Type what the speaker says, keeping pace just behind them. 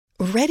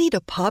Ready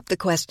to pop the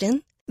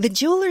question? The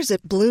jewelers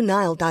at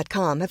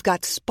BlueNile.com have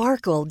got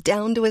sparkle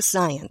down to a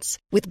science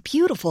with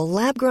beautiful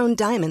lab-grown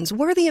diamonds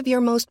worthy of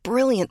your most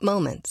brilliant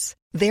moments.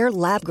 Their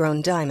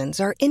lab-grown diamonds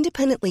are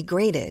independently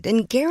graded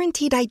and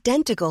guaranteed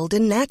identical to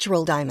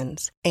natural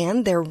diamonds,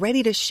 and they're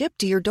ready to ship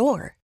to your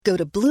door. Go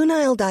to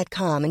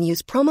BlueNile.com and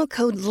use promo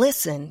code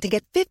LISTEN to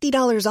get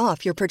 $50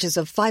 off your purchase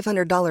of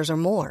 $500 or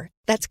more.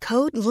 That's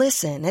code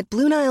LISTEN at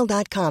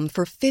BlueNile.com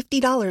for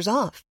 $50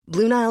 off.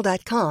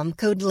 BlueNile.com,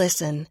 code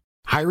LISTEN.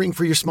 Hiring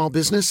for your small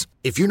business?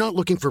 If you're not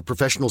looking for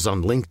professionals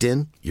on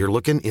LinkedIn, you're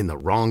looking in the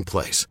wrong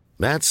place.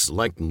 That's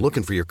like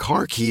looking for your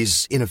car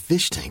keys in a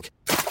fish tank.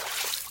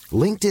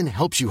 LinkedIn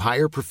helps you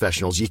hire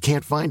professionals you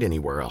can't find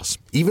anywhere else,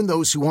 even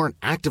those who aren't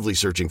actively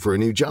searching for a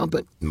new job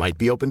but might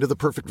be open to the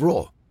perfect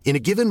role. In a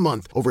given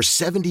month, over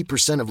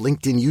 70% of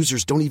LinkedIn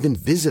users don't even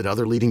visit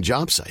other leading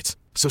job sites.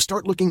 So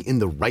start looking in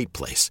the right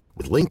place.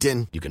 With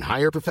LinkedIn, you can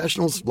hire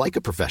professionals like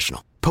a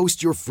professional.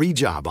 Post your free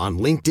job on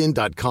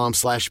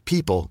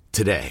linkedin.com/people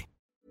today.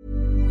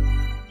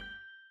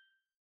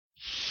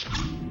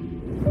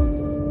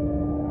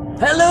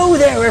 Hello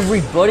there,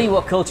 everybody.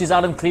 What culture's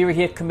Adam Cleary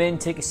here. Come in,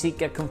 take a seat,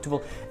 get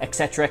comfortable,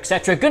 etc.,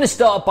 etc. Gonna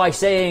start by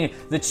saying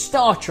that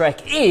Star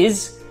Trek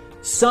is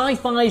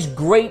sci-fi's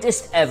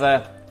greatest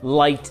ever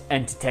light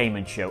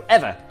entertainment show.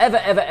 Ever.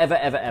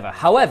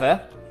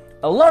 However,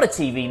 a lot of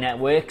TV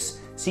networks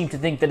seem to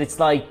think that it's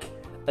like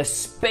a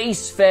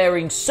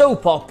spacefaring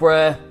soap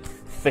opera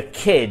for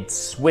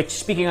kids, which,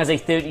 speaking as a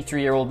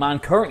 33-year-old man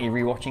currently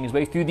rewatching his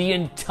way through the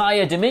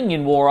entire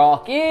Dominion War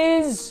arc,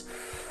 is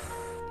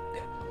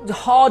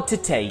hard to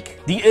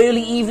take. The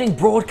early evening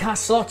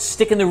broadcast slots,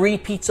 sticking the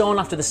repeats on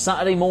after the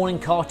Saturday morning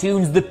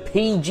cartoons, the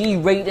PG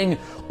rating,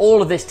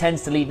 all of this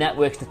tends to lead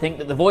networks to think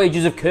that the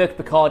voyages of Kirk,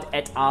 Picard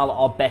et al.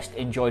 Are best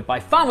enjoyed by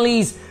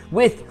families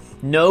with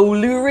no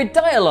lurid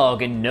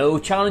dialogue and no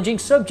challenging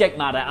subject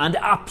matter and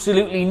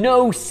absolutely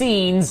no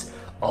scenes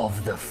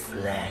of the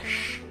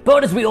flesh.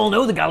 But as we all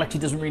know, the galaxy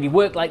doesn't really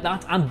work like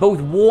that, and both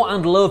war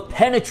and love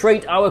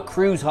penetrate our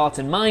crew's hearts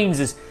and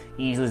minds as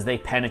easily as they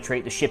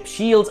penetrate the ship's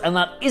shields, and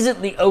that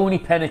isn't the only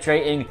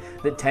penetrating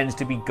that tends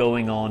to be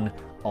going on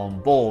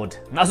board.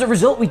 And as a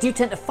result, we do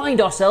tend to find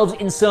ourselves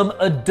in some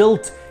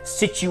adult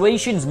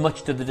situations,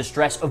 much to the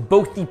distress of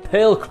both the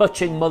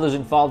pearl-clutching mothers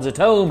and fathers at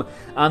home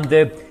and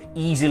the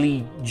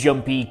easily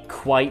jumpy,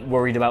 quite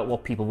worried about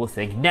what people will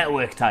think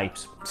network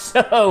types.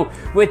 So,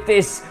 with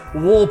this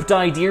warped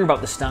idea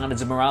about the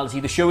standards of morality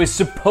the show is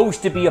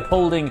supposed to be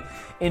upholding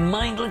in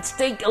mind, let's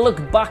take a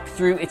look back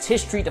through its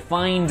history to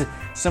find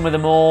some of the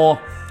more,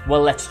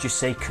 well, let's just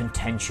say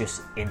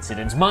contentious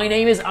incidents. My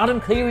name is Adam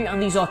Cleary, and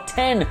these are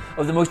 10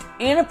 of the most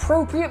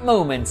inappropriate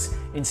moments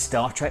in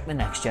Star Trek The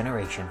Next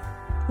Generation.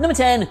 Number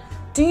 10,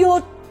 do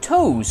your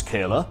toes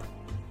curl up?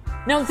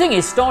 Now, the thing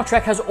is, Star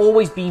Trek has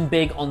always been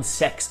big on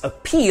sex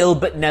appeal,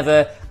 but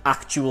never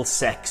actual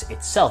sex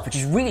itself, which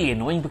is really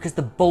annoying because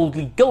the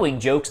boldly going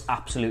jokes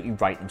absolutely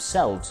write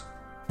themselves.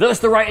 Thus,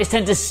 the writers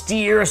tend to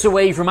steer us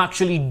away from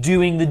actually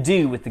doing the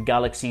do with the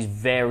galaxy's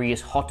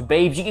various hot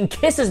babes. You can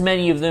kiss as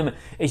many of them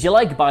as you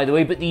like, by the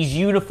way, but these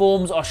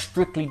uniforms are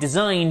strictly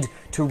designed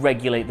to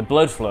regulate the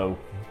blood flow.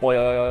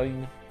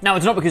 Boing. Now,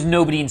 it's not because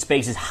nobody in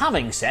space is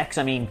having sex.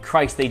 I mean,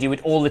 Christ, they do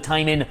it all the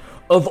time in,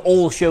 of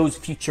all shows,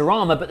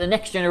 Futurama, but the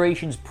Next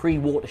Generation's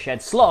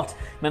pre-Watershed slot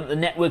meant that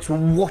the networks were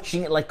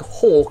watching it like a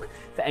hawk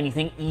for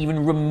anything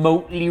even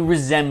remotely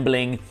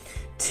resembling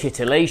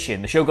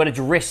titillation. The show got its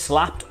wrist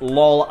slapped,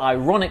 lol,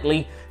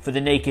 ironically, for the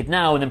naked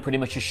now, and then pretty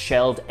much just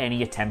shelved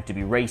any attempt to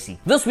be racy.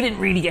 Thus, we didn't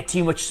really get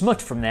too much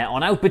smut from there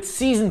on out, but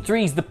Season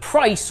 3's The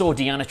Price saw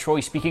Deanna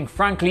Troi speaking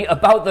frankly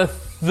about the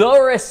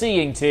thorough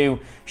seeing to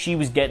she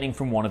was getting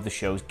from one of the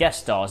show's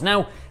guest stars.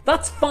 Now,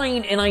 that's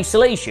fine in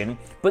isolation,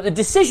 but the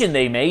decision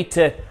they made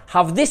to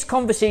have this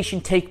conversation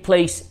take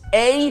place,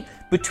 A,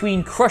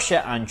 between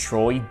Crusher and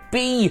Troi,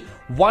 B,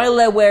 while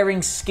they're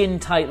wearing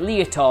skin-tight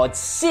leotards,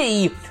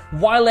 C,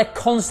 while they're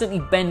constantly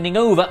bending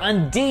over,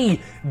 and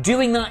D,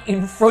 doing that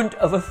in front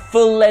of a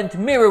full-length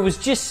mirror was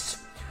just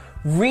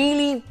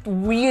really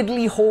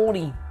weirdly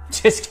horny.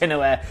 Just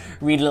gonna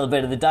read a little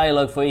bit of the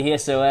dialogue for you here.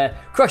 So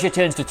Crusher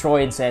turns to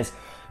Troi and says,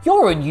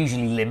 "You're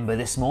unusually limber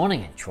this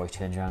morning." And Troi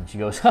turns around and she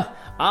goes,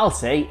 "I'll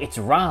say it's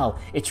Ral.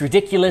 It's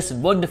ridiculous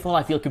and wonderful.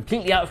 I feel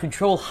completely out of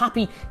control,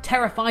 happy,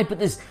 terrified, but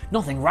there's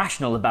nothing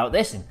rational about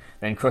this." And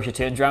then Crusher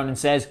turns around and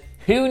says,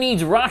 "Who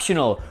needs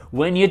rational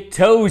when your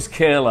toes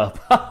curl up?"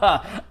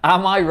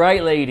 Am I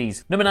right,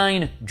 ladies? Number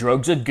 9,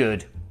 drugs are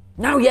good.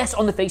 Now, yes,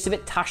 on the face of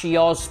it, Tasha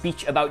Yar's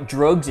speech about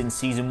drugs in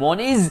Season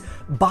 1 is,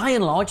 by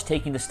and large,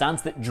 taking the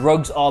stance that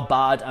drugs are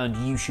bad and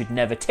you should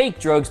never take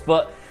drugs,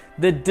 but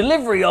the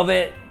delivery of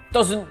it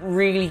doesn't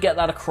really get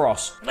that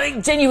across.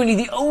 Like, genuinely,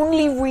 the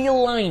only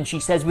real line she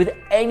says with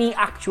any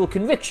actual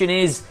conviction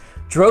is,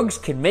 "Drugs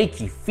can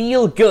make you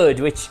feel good,"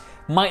 which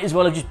might as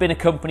well have just been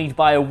accompanied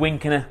by a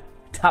wink and a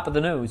tap of the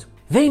nose.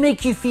 They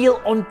make you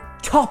feel on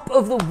top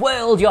of the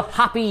world. You're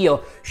happy,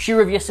 you're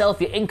sure of yourself,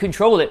 you're in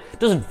control. It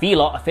doesn't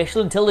feel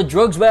artificial until the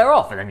drugs wear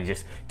off, and then you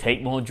just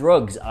take more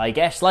drugs, I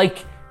guess.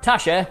 Like,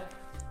 Tasha,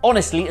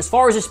 honestly, as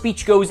far as a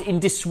speech goes in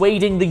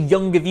dissuading the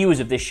younger viewers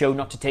of this show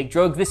not to take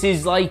drugs, this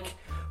is like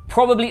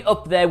probably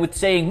up there with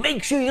saying,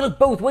 make sure you look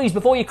both ways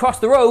before you cross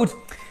the road.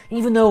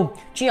 Even though,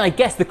 gee, I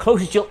guess the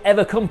closest you'll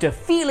ever come to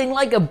feeling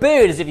like a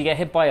bird is if you get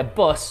hit by a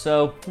bus,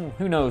 so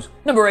who knows.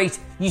 Number 8,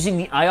 using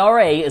the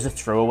IRA as a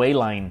throwaway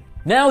line.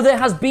 Now, there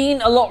has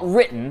been a lot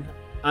written,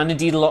 and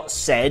indeed a lot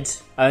said,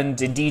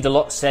 and indeed a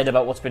lot said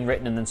about what's been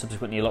written, and then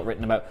subsequently a lot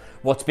written about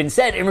what's been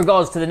said in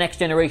regards to the Next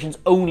Generation's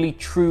only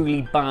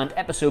truly banned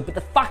episode, but the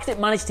fact it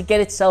managed to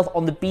get itself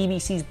on the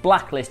BBC's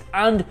blacklist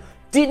and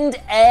didn't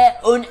air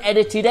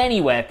unedited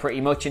anywhere pretty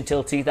much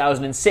until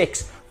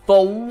 2006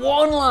 for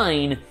one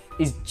line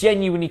is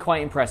genuinely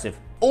quite impressive.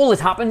 All that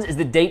happens is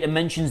the data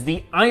mentions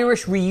the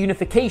Irish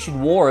reunification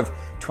war of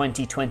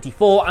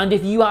 2024, and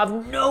if you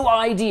have no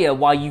idea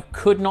why you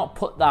could not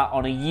put that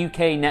on a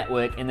UK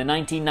network in the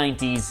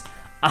 1990s,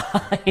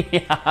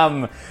 I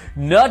am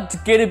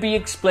not going to be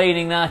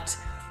explaining that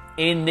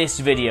in this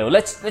video.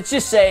 Let's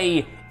just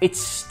say it's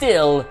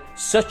still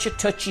such a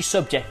touchy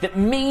subject that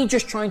me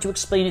just trying to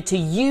explain it to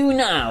you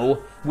now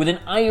with an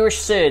Irish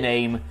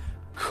surname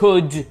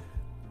could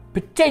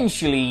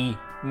potentially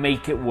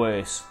make it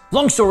worse.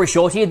 Long story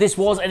short here, this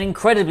was an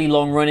incredibly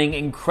long-running,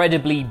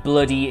 incredibly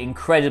bloody,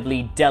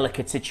 incredibly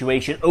delicate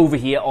situation over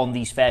here on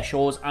these fair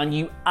shores, and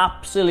you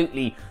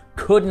absolutely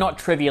could not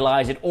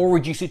trivialize it or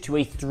reduce it to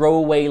a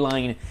throwaway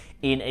line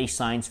in a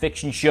science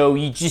fiction show.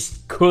 You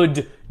just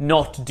could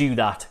not do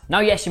that.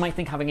 Now, yes, you might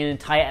think having an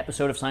entire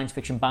episode of science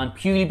fiction banned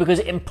purely because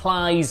it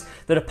implies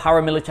that a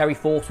paramilitary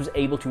force was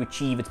able to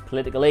achieve its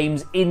political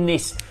aims in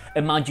this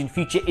imagined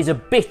future is a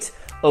bit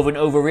of an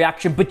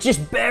overreaction, but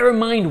just bear in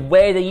mind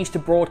where they used to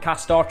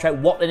broadcast Star Trek,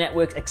 what the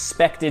networks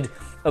expected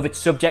of its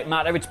subject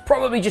matter. It's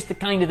probably just the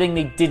kind of thing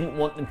they didn't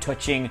want them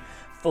touching,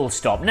 full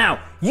stop.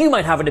 Now, you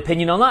might have an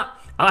opinion on that,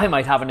 I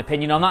might have an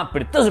opinion on that,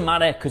 but it doesn't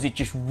matter because it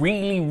just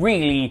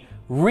really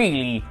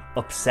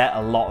upset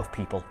a lot of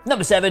people.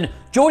 Number 7,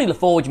 Geordi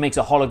LaForge makes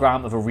a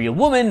hologram of a real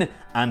woman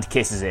and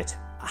kisses it.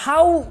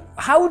 How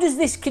does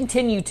this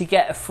continue to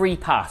get a free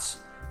pass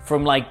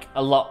from like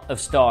a lot of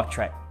Star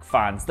Trek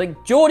fans? Like,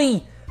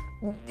 Geordi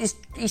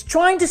he's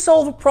trying to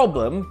solve a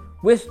problem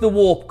with the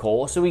warp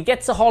core, so he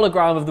gets a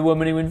hologram of the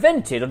woman who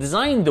invented or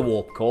designed the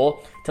warp core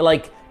to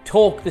like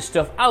talk the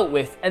stuff out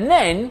with, and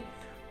then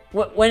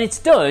when it's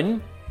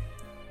done,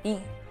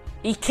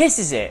 he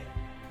kisses it.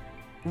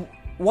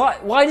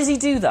 Why does he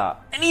do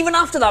that? And even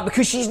after that,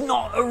 because she's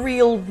not a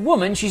real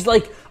woman, she's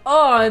like,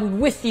 oh, I'm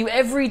with you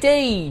every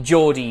day,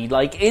 Geordi,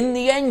 like in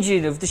the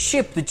engine of the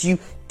ship that you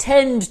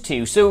tend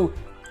to. So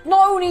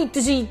not only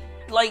does he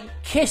like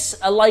kiss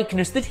a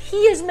likeness that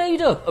he has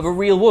made up of a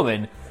real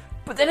woman,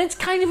 but then it's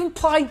kind of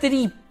implied that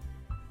he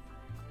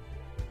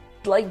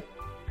like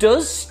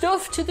does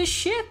stuff to the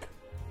ship.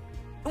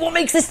 And what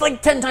makes this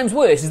like 10 times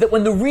worse is that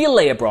when the real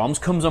Leia Brahms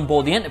comes on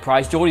board the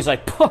Enterprise, Geordi's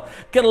like,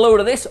 get a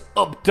load of this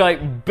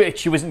uptight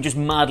bitch who isn't just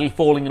madly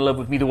falling in love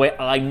with me the way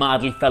I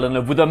madly fell in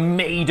love with a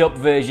made-up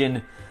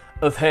version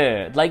of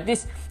her. Like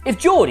this, if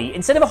Geordi,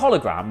 instead of a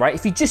hologram, right,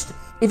 if he just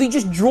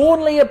drawn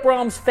Leia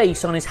Brahms'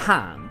 face on his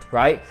hand,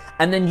 right,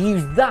 and then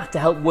used that to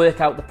help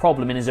work out the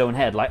problem in his own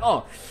head, like,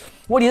 oh,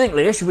 what do you think,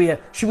 Leia?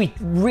 Should we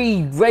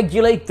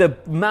re-regulate the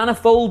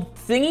manifold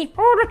thingy?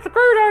 Oh, that's a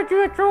great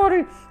idea,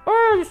 Geordi.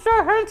 Oh, you're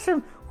so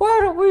handsome. Why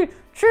don't we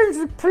change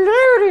the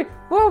polarity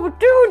while we're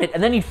doing it?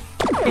 And then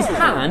his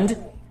hand,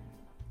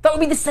 that would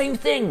be the same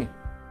thing.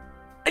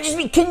 I just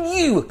mean, can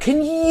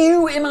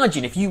you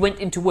imagine if you went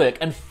into work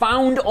and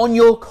found on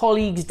your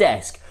colleague's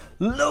desk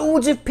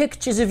loads of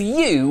pictures of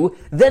you,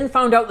 then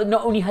found out that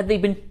not only had they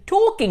been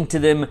talking to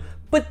them,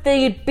 but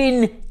they had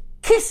been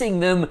kissing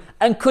them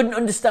and couldn't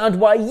understand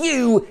why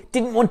you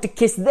didn't want to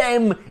kiss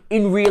them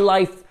in real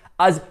life,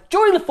 as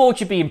Geordi LaForge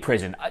should be in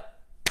prison.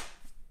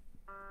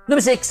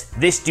 Number 6,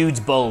 this dude's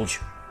bulge.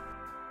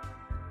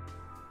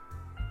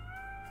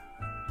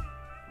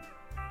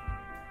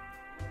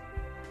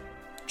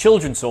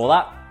 Children saw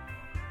that.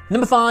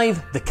 Number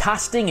 5, the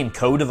casting in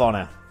Code of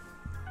Honor.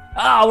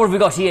 What have we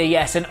got here?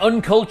 Yes, an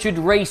uncultured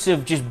race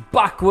of just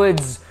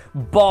backwards,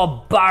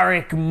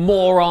 barbaric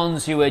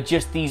morons who are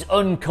just these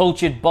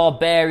uncultured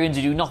barbarians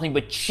who do nothing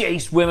but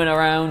chase women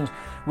around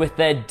with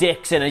their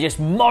dicks and are just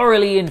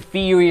morally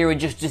inferior and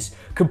just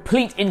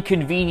complete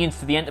inconvenience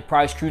to the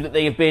Enterprise crew that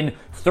they have been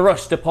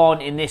thrust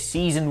upon in this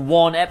season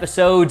 1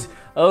 episode.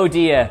 Oh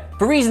dear.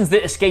 For reasons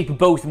that escape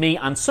both me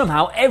and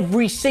somehow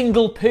every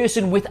single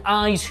person with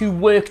eyes who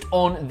worked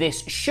on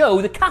this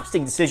show, the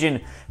casting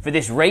decision for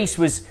this race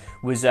was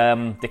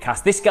they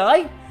cast this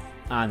guy,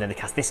 and then they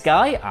cast this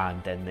guy,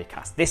 and then they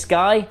cast this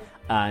guy,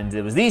 and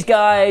there was these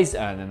guys,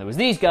 and then there was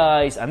these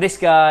guys, and this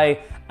guy,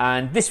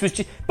 and this was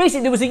just...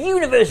 Basically, there was a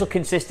universal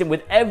consistent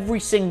with every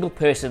single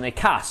person they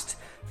cast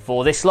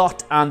for this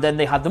lot, and then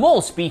they had them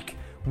all speak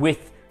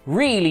with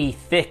really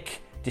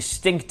thick,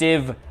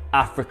 distinctive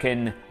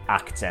African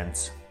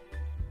accents.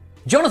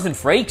 Jonathan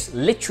Frakes,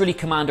 literally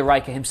Commander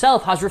Riker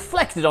himself, has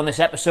reflected on this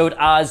episode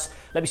as...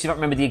 Let me see if I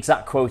remember the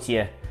exact quote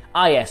here.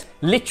 Yes,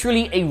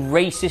 literally a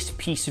racist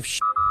piece of shit.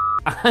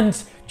 And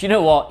do you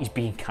know what? He's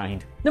being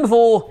kind. Number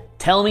 4,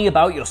 Tell me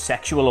about your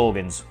sexual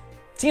organs.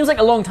 Seems like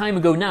a long time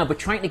ago now, but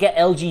trying to get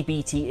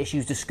LGBT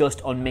issues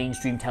discussed on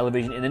mainstream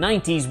television in the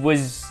 90s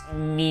was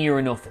near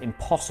enough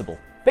impossible.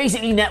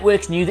 Basically,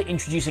 networks knew that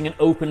introducing an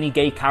openly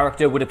gay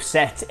character would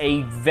upset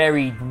a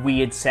very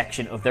weird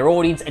section of their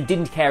audience and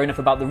didn't care enough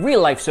about the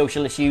real-life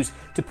social issues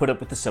to put up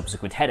with the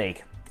subsequent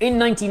headache. In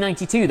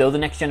 1992, though, the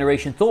Next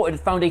Generation thought it had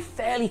found a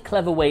fairly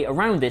clever way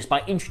around this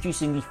by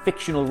introducing the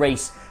fictional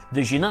race,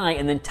 the Genii,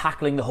 and then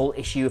tackling the whole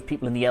issue of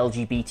people in the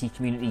LGBT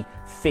community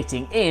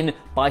fitting in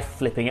by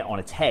flipping it on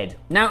its head.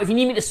 Now, if you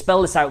need me to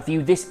spell this out for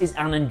you, this is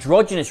an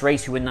androgynous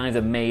race who are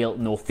neither male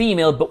nor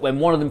female, but when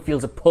one of them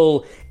feels a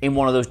pull in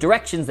one of those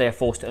directions, they are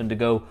forced to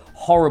undergo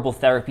horrible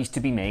therapies to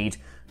be made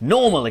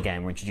normal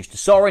again. We're introduced to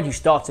Soren, who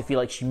starts to feel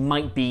like she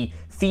might be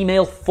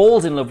female,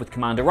 falls in love with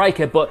Commander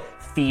Riker, but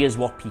fears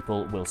what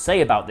people will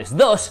say about this.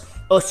 Thus,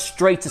 us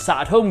straight to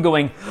sat at home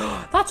going,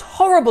 oh, that's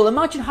horrible,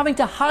 imagine having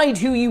to hide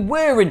who you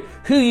were and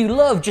who you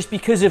love just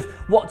because of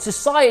what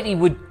society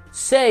would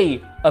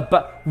say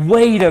about...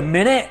 Wait a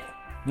minute!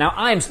 Now,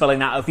 I am spelling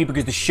that out for you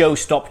because the show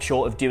stopped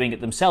short of doing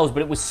it themselves,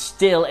 but it was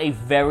still a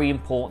very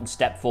important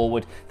step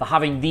forward for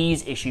having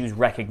these issues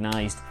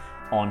recognised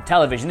on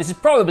television. This is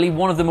probably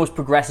one of the most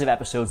progressive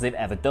episodes they've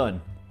ever done.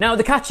 Now,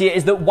 the catch here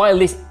is that while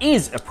this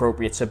is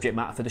appropriate subject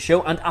matter for the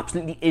show and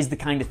absolutely is the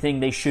kind of thing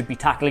they should be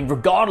tackling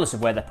regardless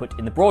of where they're put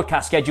in the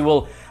broadcast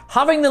schedule,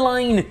 having the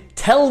line,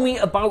 tell me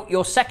about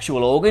your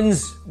sexual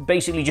organs,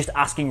 basically just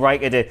asking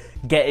Riker to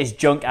get his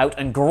junk out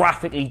and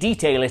graphically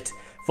detail it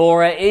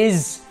for it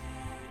is...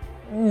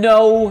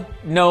 No,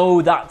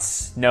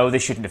 they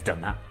shouldn't have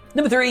done that.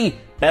 Number 3,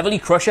 Beverly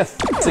Crusher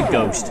f***s a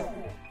ghost.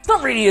 There's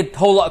not really a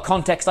whole lot of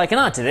context I can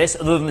add to this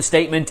other than the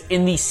statement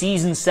in the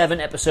Season 7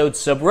 episode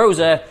Sub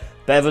Rosa,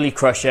 Beverly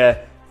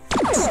Crusher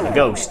f***s a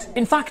ghost.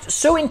 In fact,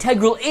 so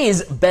integral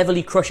is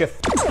Beverly Crusher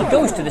f***s a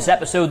ghost to this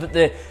episode that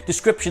the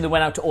description that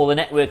went out to all the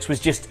networks was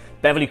just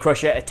Beverly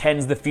Crusher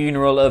attends the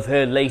funeral of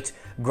her late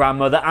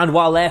grandmother and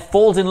while there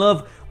falls in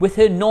love with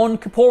her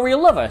non-corporeal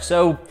lover.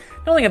 So,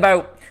 nothing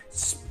about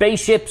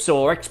spaceships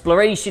or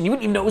exploration. You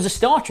wouldn't even know it was a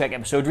Star Trek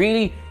episode,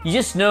 really. You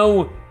just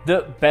know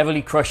that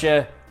Beverly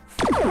Crusher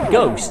f***s a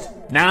ghost.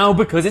 Now,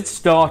 because it's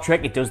Star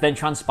Trek, it does then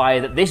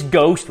transpire that this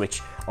ghost,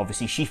 which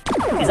obviously she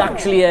is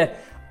actually a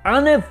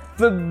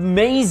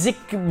anaphemasic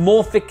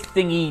morphic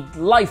thingy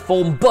life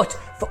form, but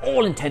for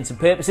all intents and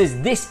purposes,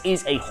 this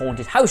is a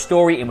haunted house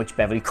story in which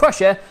Beverly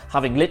Crusher,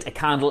 having lit a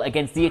candle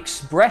against the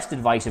expressed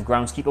advice of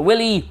groundskeeper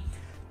Willie,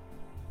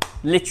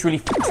 literally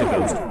f***s a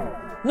ghost.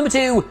 Number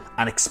 2,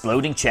 an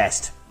exploding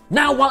chest.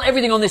 Now, while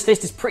everything on this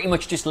list is pretty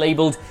much just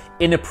labelled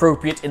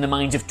inappropriate in the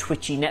minds of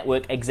twitchy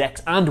network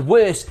execs and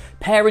worse,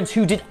 parents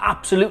who did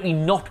absolutely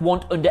not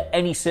want under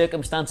any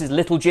circumstances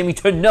little Jimmy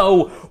to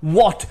know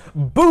what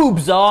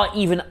boobs are,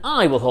 even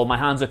I will hold my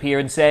hands up here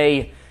and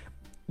say,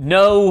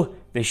 no,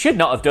 they should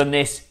not have done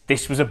this.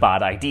 This was a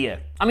bad idea.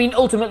 I mean,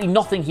 ultimately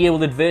nothing here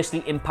will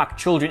adversely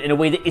impact children in a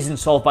way that isn't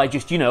solved by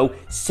just,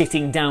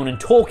 sitting down and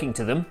talking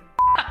to them.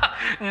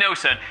 No,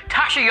 son.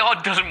 Tasha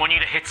Yard doesn't want you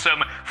to hit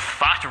some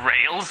fat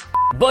rails.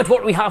 But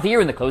what we have here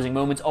in the closing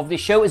moments of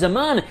this show is a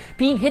man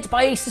being hit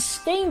by a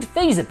sustained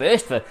phaser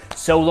burst for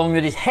so long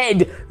that his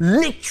head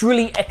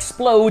literally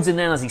explodes, and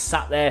then as he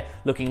sat there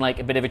looking like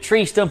a bit of a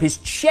tree stump, his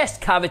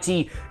chest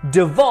cavity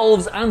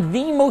devolves and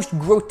the most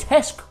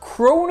grotesque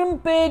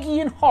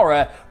Cronenbergian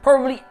horror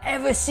probably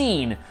ever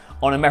seen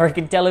on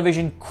American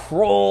television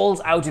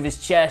crawls out of his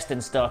chest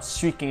and starts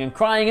shrieking and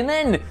crying, and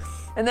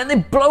then they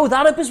blow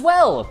that up as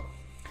well.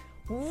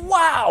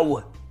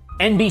 Wow!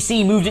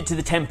 NBC moved it to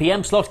the 10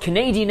 p.m. slot,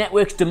 Canadian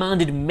networks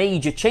demanded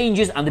major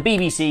changes, and the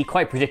BBC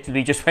quite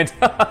predictably just went,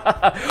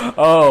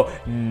 oh,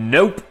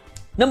 nope.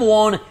 Number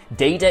 1,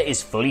 Data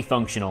is fully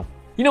functional.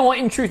 You know what,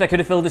 in truth I could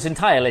have filled this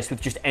entire list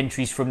with just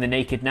entries from The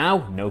Naked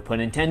Now, no pun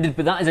intended,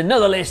 but that is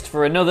another list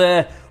for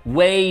another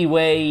way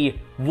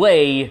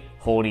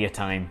hornier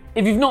time.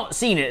 If you've not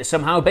seen it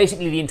somehow,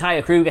 basically the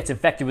entire crew gets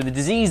infected with a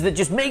disease that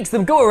just makes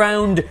them go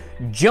around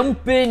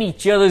jumping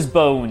each other's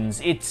bones.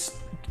 It's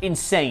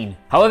insane.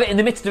 However, in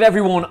the midst of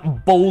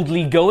everyone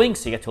boldly going,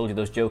 see I told you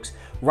those jokes,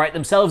 right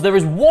themselves, there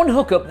is one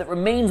hookup that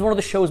remains one of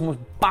the show's most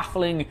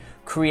baffling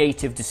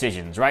creative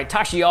decisions, right?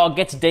 Tasha Yar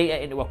gets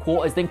Data into her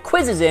quarters, then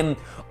quizzes him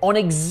on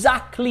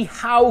exactly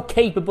how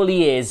capable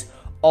he is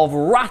of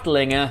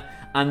rattling her,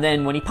 and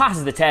then when he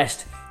passes the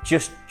test,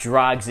 just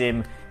drags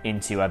him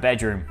into her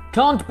bedroom.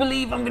 Can't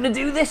believe I'm gonna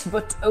do this,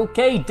 but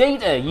okay,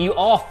 Data, you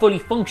are fully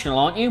functional,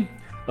 aren't you?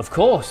 Of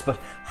course, but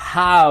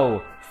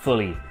how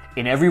fully?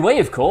 In every way,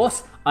 of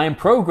course. I am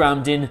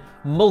programmed in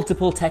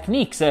multiple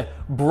techniques, a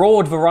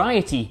broad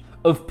variety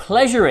of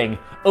pleasuring.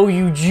 Oh,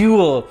 you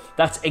jewel.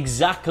 That's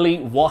exactly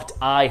what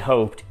I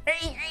hoped.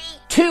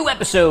 2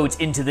 episodes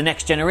into The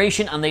Next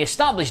Generation, and they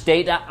established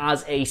Data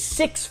as a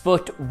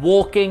 6-foot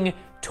walking,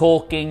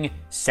 talking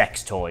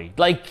sex toy.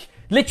 Like,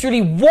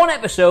 literally 1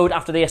 episode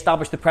after they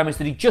established the premise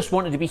that he just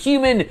wanted to be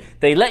human,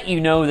 they let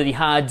you know that he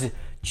had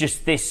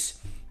just this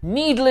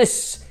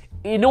needless,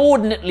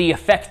 inordinately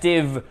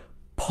effective,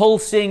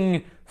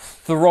 pulsing,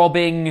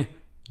 throbbing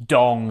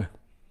dong.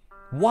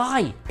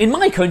 Why? In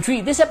my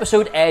country, this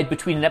episode aired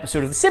between an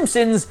episode of The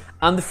Simpsons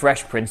and The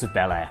Fresh Prince of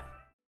Bel-Air.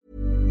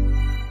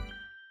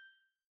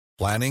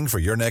 Planning for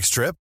your next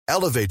trip?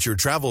 Elevate your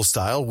travel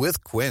style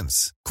with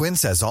Quince.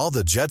 Quince has all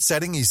the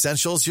jet-setting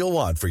essentials you'll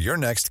want for your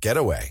next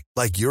getaway,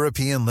 like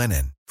European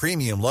linen,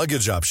 premium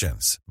luggage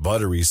options,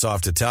 buttery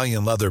soft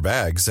Italian leather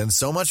bags, and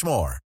so much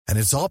more. And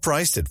it's all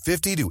priced at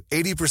 50 to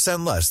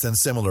 80% less than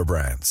similar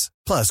brands.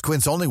 Plus,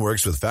 Quince only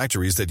works with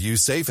factories that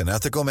use safe and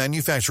ethical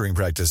manufacturing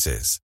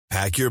practices.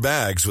 Pack your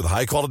bags with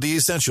high-quality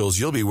essentials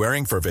you'll be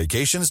wearing for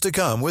vacations to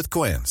come with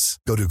Quince.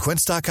 Go to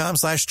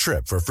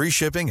quince.com/trip for free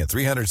shipping and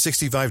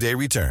 365-day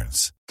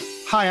returns.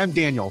 Hi, I'm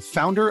Daniel,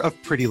 founder of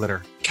Pretty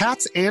Litter.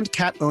 Cats and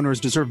cat owners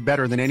deserve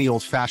better than any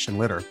old-fashioned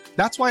litter.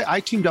 That's why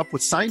I teamed up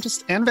with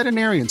scientists and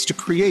veterinarians to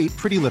create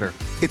Pretty Litter.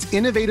 Its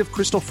innovative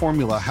crystal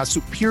formula has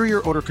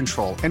superior odor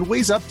control and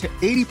weighs up to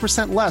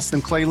 80% less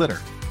than clay litter.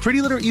 Pretty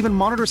Litter even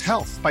monitors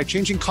health by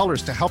changing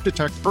colors to help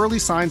detect early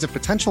signs of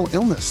potential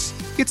illness.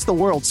 It's the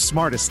world's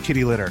smartest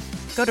kitty litter.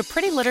 Go to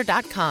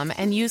prettylitter.com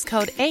and use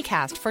code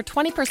ACAST for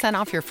 20%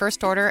 off your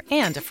first order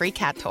and a free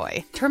cat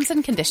toy. Terms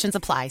and conditions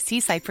apply. See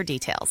site for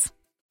details.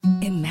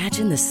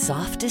 Imagine the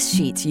softest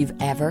sheets you've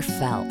ever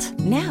felt.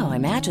 Now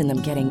imagine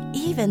them getting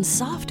even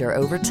softer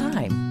over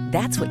time.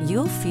 That's what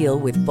you'll feel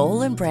with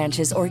Boll &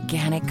 Branch's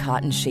organic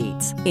cotton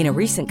sheets. In a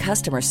recent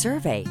customer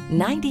survey,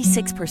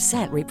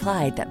 96%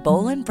 replied that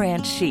Boll &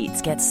 Branch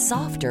sheets get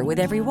softer with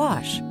every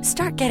wash.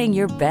 Start getting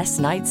your best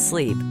night's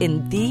sleep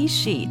in these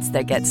sheets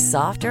that get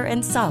softer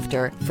and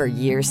softer for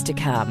years to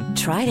come.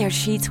 Try their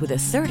sheets with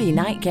a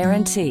 30-night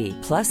guarantee.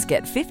 Plus,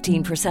 get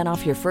 15%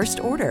 off your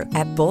first order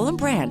at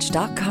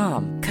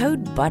bollandbranch.com.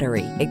 Code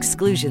BUTTERY.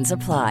 Exclusions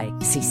apply.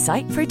 See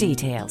site for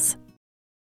details.